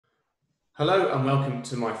Hello and welcome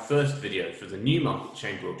to my first video for the Newmarket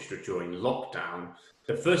Chamber Orchestra during lockdown,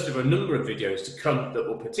 the first of a number of videos to come that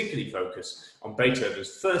will particularly focus on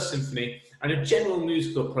Beethoven's First Symphony and a general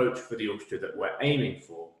musical approach for the orchestra that we're aiming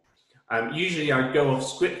for. Usually I go off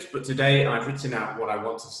script, but today I've written out what I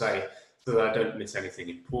want to say so that I don't miss anything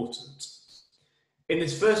important. In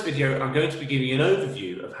this first video, I'm going to be giving an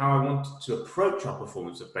overview of how I wanted to approach our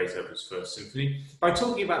performance of Beethoven's First Symphony by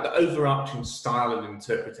talking about the overarching style and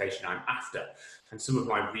interpretation I'm after and some of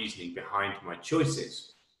my reasoning behind my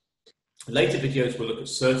choices. Later videos will look at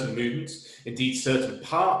certain movements, indeed certain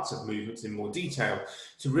parts of movements in more detail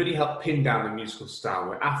to really help pin down the musical style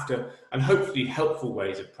we're after and hopefully helpful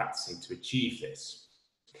ways of practicing to achieve this.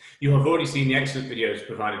 You have already seen the excellent videos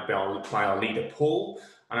provided by our leader Paul,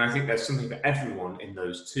 and I think there's something for everyone in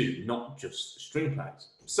those too, not just string players.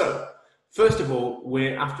 So, first of all,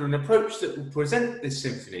 we're after an approach that will present this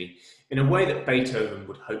symphony in a way that Beethoven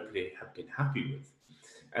would hopefully have been happy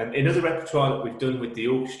with. In other repertoire that we've done with the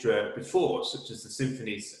orchestra before, such as the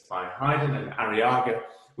symphonies by Haydn and Arriaga,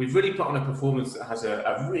 we've really put on a performance that has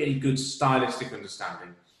a really good stylistic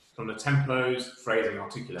understanding from the tempos, phrasing,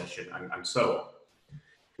 articulation, and so on.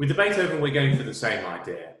 With the Beethoven, we're going for the same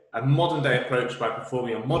idea, a modern-day approach by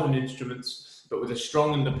performing on modern instruments, but with a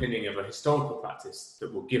strong underpinning of a historical practice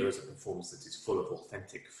that will give us a performance that is full of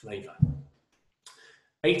authentic flavour.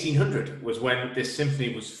 1800 was when this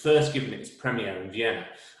symphony was first given its premiere in Vienna,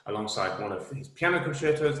 alongside one of his piano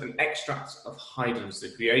concertos and extracts of Haydn's The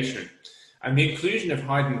Creation. And the inclusion of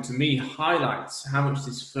Haydn, to me, highlights how much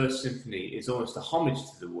this first symphony is almost a homage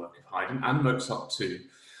to the work of Haydn and Mozart too,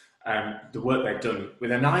 the work they've done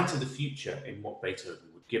with an eye to the future in what Beethoven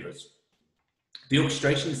would give us. The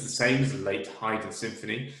orchestration is the same as the late Haydn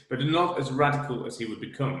symphony, but not as radical as he would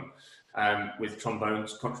become, with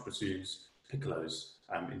trombones, contrabassoons, piccolos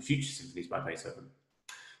in future symphonies by Beethoven.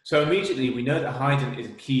 So immediately we know that Haydn is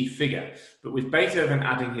a key figure, but with Beethoven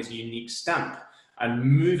adding his unique stamp and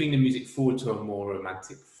moving the music forward to a more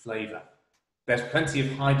romantic flavour. There's plenty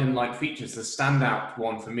of Haydn-like features. The standout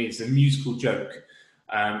one for me is the musical joke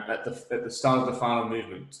at the start of the final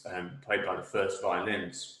movement, played by the first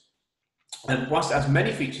violins. And whilst it has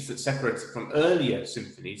many features that separate it from earlier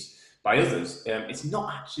symphonies by others, it's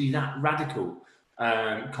not actually that radical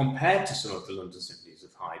compared to some of the London symphonies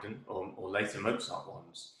of Haydn or later Mozart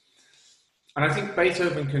ones. And I think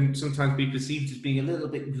Beethoven can sometimes be perceived as being a little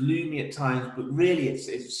bit gloomy at times, but really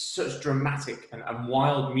it's such dramatic and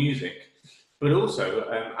wild music. But also,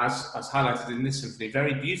 as highlighted in this symphony,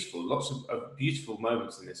 very beautiful, lots of beautiful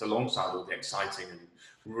moments in this, alongside all the exciting and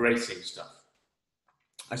racing stuff.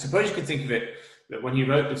 I suppose you can think of it that when he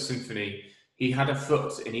wrote this symphony, he had a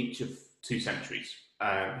foot in each of two centuries.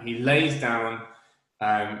 He lays down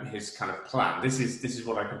his kind of plan. This is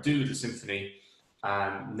what I can do with the symphony,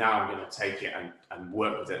 and now I'm going to take it and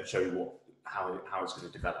work with it and show you how it's going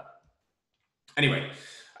to develop. Anyway.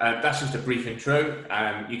 That's just a brief intro.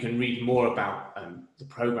 You can read more about the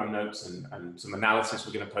program notes and some analysis.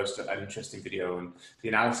 We're going to post an interesting video on the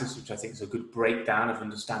analysis, which I think is a good breakdown of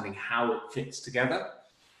understanding how it fits together.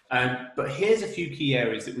 But here's a few key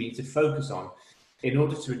areas that we need to focus on in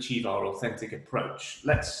order to achieve our authentic approach.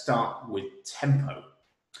 Let's start with tempo.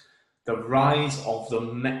 The rise of the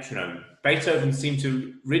metronome. Beethoven seemed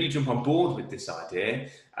to really jump on board with this idea,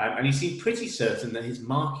 and he seemed pretty certain that his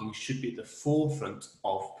markings should be at the forefront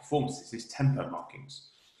of performances, his tempo markings.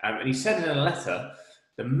 And he said in a letter,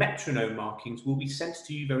 the metronome markings will be sent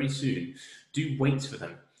to you very soon. Do wait for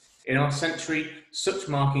them. In our century, such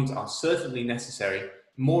markings are certainly necessary.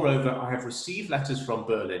 Moreover, I have received letters from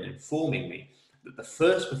Berlin informing me that the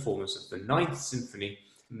first performance of the Ninth Symphony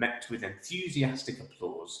met with enthusiastic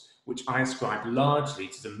applause, which I ascribe largely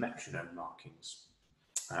to the metronome markings,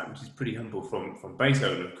 which is pretty humble from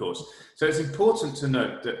Beethoven, of course. So it's important to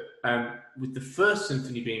note that with the first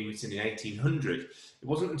symphony being written in 1800, it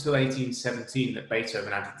wasn't until 1817 that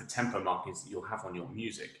Beethoven added the tempo markings that you'll have on your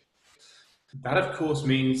music. That, of course,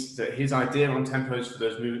 means that his idea on tempos for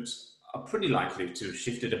those movements are pretty likely to have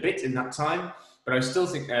shifted a bit in that time, but I still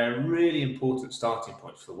think they're a really important starting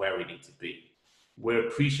point for where we need to be. We're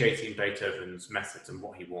appreciating Beethoven's methods and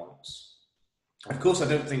what he wants. Of course, I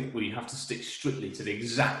don't think we have to stick strictly to the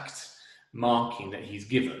exact marking that he's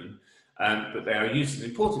given, but they are used as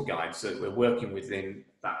important guides so that we're working within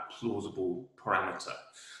that plausible parameter.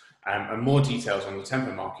 And more details on the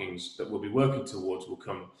tempo markings that we'll be working towards will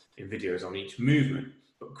come in videos on each movement.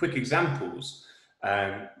 But quick examples,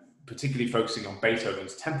 particularly focusing on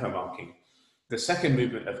Beethoven's tempo marking. The second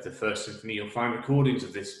movement of the First Symphony, you'll find recordings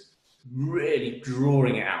of this really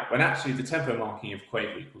drawing it out, when actually the tempo marking of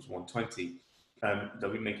quaver equals 120, though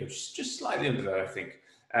we make it just slightly under that, I think,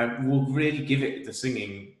 will really give it the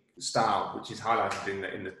singing style, which is highlighted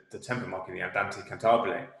in the tempo marking, the andante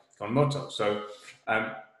cantabile con moto. So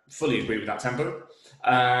fully agree with that tempo.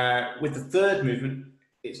 With the third movement,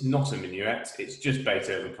 it's not a minuet, it's just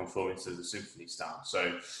Beethoven conforming to the symphony style.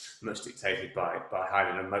 So much dictated by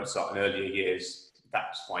Haydn and Mozart in earlier years.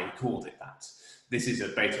 That's why he called it that. This is a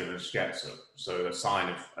Beethoven scherzo, so a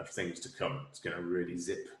sign of things to come. It's going to really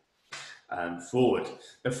zip forward.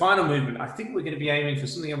 The final movement, I think we're going to be aiming for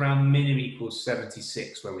something around minim equals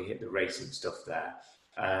 76 when we hit the racing stuff there.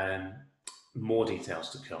 More details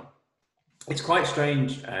to come. It's quite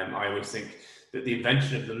strange, I always think, that the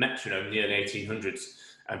invention of the metronome in the early 1800s,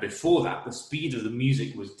 and before that, the speed of the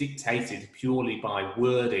music was dictated purely by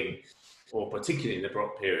wording, or particularly in the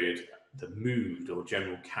Baroque period, the mood or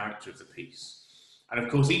general character of the piece. And of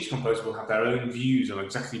course, each composer will have their own views on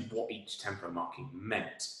exactly what each tempo marking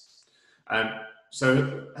meant.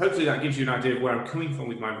 So hopefully that gives you an idea of where I'm coming from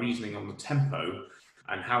with my reasoning on the tempo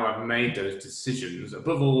and how I've made those decisions.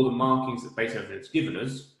 Above all, the markings that Beethoven has given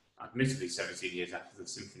us, admittedly 17 years after the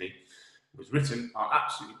symphony was written, are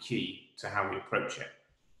absolutely key to how we approach it.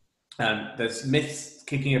 There's myths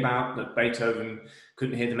kicking about that Beethoven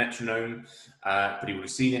couldn't hear the metronome, but he would have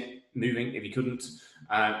seen it moving if he couldn't.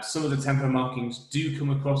 Some of the tempo markings do come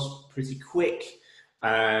across pretty quick,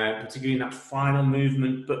 particularly in that final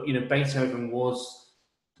movement, but Beethoven was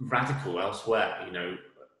radical elsewhere,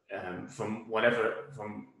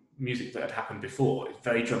 from music that had happened before. It's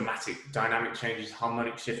very dramatic, dynamic changes,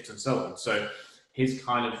 harmonic shifts and so on. So his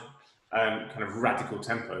kind of radical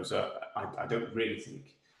tempos I don't really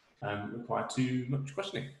think require too much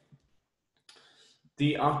questioning.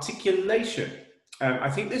 The articulation.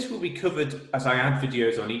 I think this will be covered as I add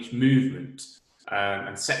videos on each movement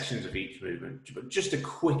and sections of each movement, but just a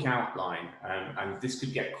quick outline, and this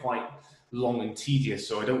could get quite long and tedious,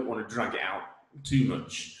 so I don't want to drag it out too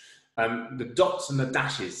much. The dots and the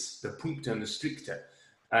dashes, the puncta and the stricta.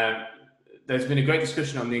 There's been a great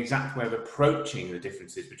discussion on the exact way of approaching the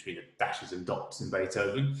differences between the dashes and dots in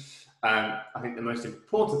Beethoven. I think the most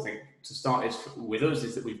important thing to start with us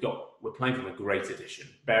is that we're playing from a great edition,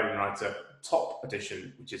 Bärenreiter top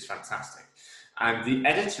edition, which is fantastic. And the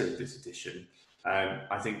editor of this edition,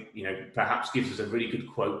 I think, perhaps gives us a really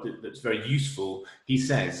good quote that's very useful. He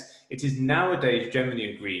says, "It is nowadays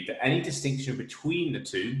generally agreed that any distinction between the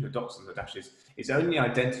two, the dots and the dashes, is only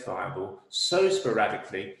identifiable so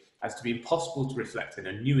sporadically as to be impossible to reflect in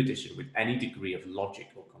a new edition with any degree of logic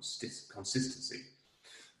or consistency."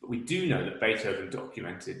 But we do know that Beethoven is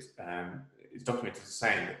documented as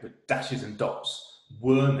saying that the dashes and dots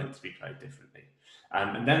were meant to be played differently.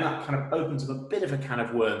 And then that kind of opens up a bit of a can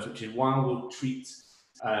of worms, which is why we'll treat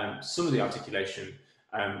some of the articulation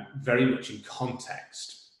very much in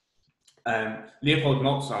context. Leopold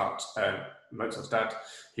Mozart, Mozart's dad,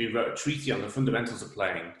 who wrote a treatise on the fundamentals of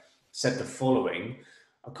playing, said the following: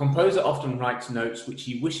 "A composer often writes notes which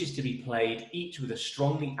he wishes to be played each with a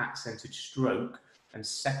strongly accented stroke and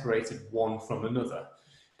separated one from another.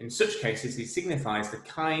 In such cases, he signifies the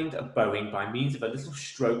kind of bowing by means of a little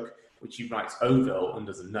stroke which he writes over or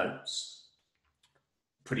under the notes."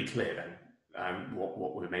 Pretty clear then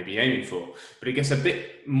what we're maybe aiming for. But it gets a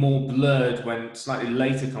bit more blurred when slightly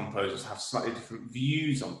later composers have slightly different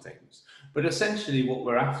views on things. But essentially what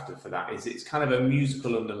we're after for that is it's kind of a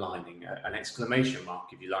musical underlining, an exclamation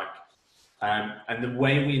mark, if you like. And the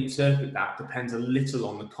way we interpret that depends a little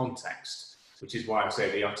on the context, which is why I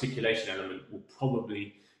say the articulation element will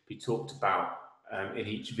probably be talked about in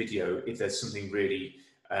each video if there's something really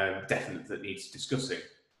definite that needs discussing.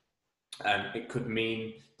 It could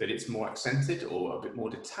mean that it's more accented or a bit more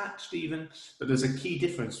detached even, but there's a key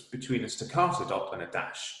difference between a staccato dot and a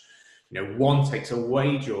dash. One takes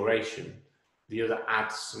away duration, the other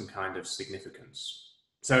adds some kind of significance.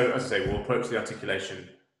 So as I say, we'll approach the articulation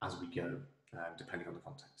as we go, depending on the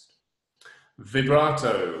context.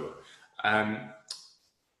 Vibrato.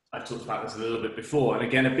 I've talked about this a little bit before, and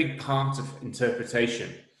again, a big part of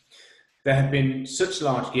interpretation. There have been such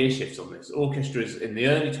large gear shifts on this. Orchestras in the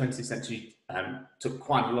early 20th century took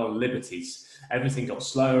quite a lot of liberties. Everything got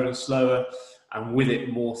slower and slower, and with it,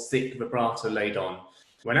 more thick vibrato laid on,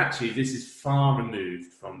 when actually this is far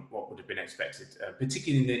removed from what would have been expected,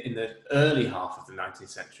 particularly in the early half of the 19th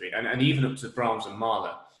century, and even up to Brahms and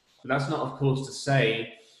Mahler. But that's not, of course, to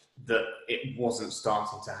say that it wasn't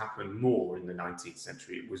starting to happen more in the 19th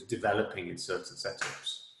century. It was developing in certain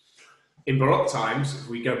setups. In Baroque times, if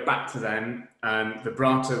we go back to then,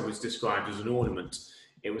 vibrato was described as an ornament.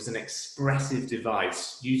 It was an expressive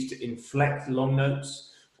device used to inflect long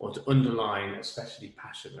notes or to underline especially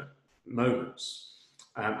passionate moments.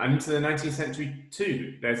 And into the 19th century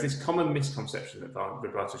too, there's this common misconception that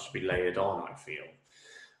vibrato should be layered on, I feel.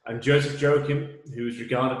 And Joseph Joachim, who was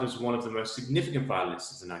regarded as one of the most significant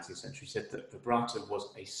violinists of the 19th century, said that vibrato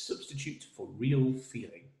was a substitute for real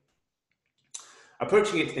feeling.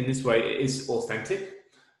 Approaching it in this way, it is authentic,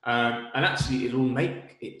 and actually it'll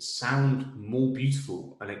make it sound more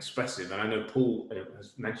beautiful and expressive. And I know Paul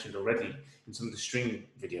has mentioned already in some of the string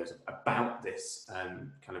videos about this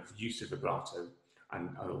kind of use of vibrato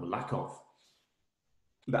or lack of.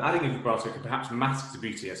 But adding a vibrato can perhaps mask the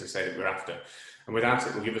beauty, as I say, that we're after. And without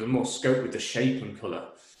it, will give us more scope with the shape and colour,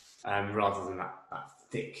 rather than that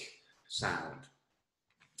thick sound.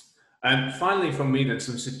 And finally, from me then,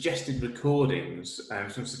 some suggested recordings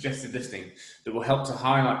and some suggested listening that will help to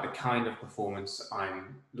highlight the kind of performance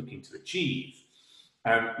I'm looking to achieve.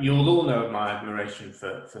 You'll all know my admiration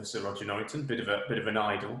for Sir Roger Norrington, bit of an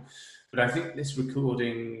idol. But I think this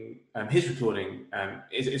recording, his recording,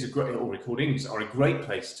 is a great, or recordings are a great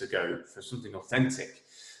place to go for something authentic,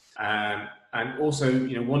 and also,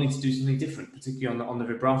 you know, wanting to do something different, particularly on the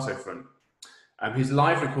vibrato front. His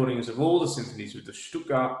live recordings of all the symphonies with the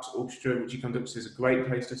Stuttgart Orchestra, which he conducts, is a great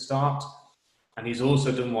place to start. And he's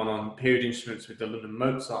also done one on period instruments with the London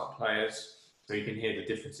Mozart players, so you can hear the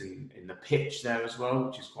difference in the pitch there as well,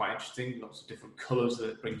 which is quite interesting. Lots of different colours that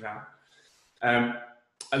it brings out.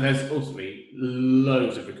 And there's ultimately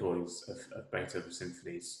loads of recordings of Beethoven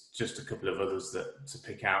symphonies, just a couple of others to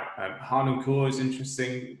pick out. Harnoncourt is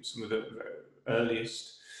interesting, some of the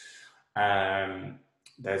earliest.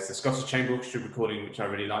 There's the Scottish Chamber Orchestra recording, which I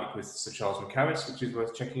really like, with Sir Charles McCarris, which is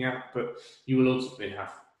worth checking out. But you will ultimately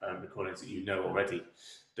have recordings that you know already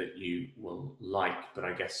that you will like. But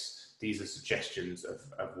I guess these are suggestions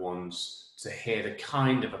of ones to hear the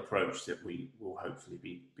kind of approach that we will hopefully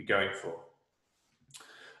be going for.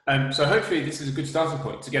 So hopefully this is a good starting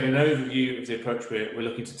point to get an overview of the approach we're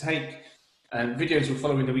looking to take. Videos will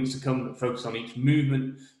follow in the weeks to come that focus on each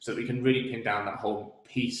movement, so that we can really pin down that whole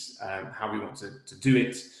piece, how we want to do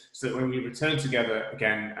it, so that when we return together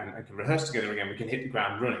again and can rehearse together again, we can hit the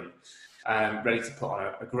ground running, ready to put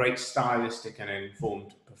on a great stylistic and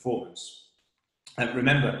informed performance. And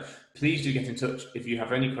remember, please do get in touch if you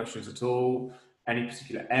have any questions at all, any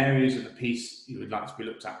particular areas of the piece you would like to be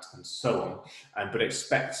looked at, and so on. But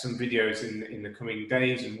expect some videos in the coming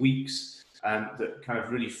days and weeks that kind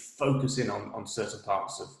of really focus in on certain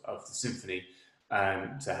parts of the symphony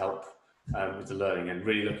to help with the learning, and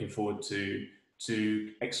really looking forward to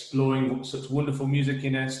exploring such wonderful music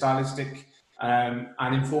in a stylistic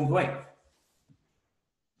and informed way.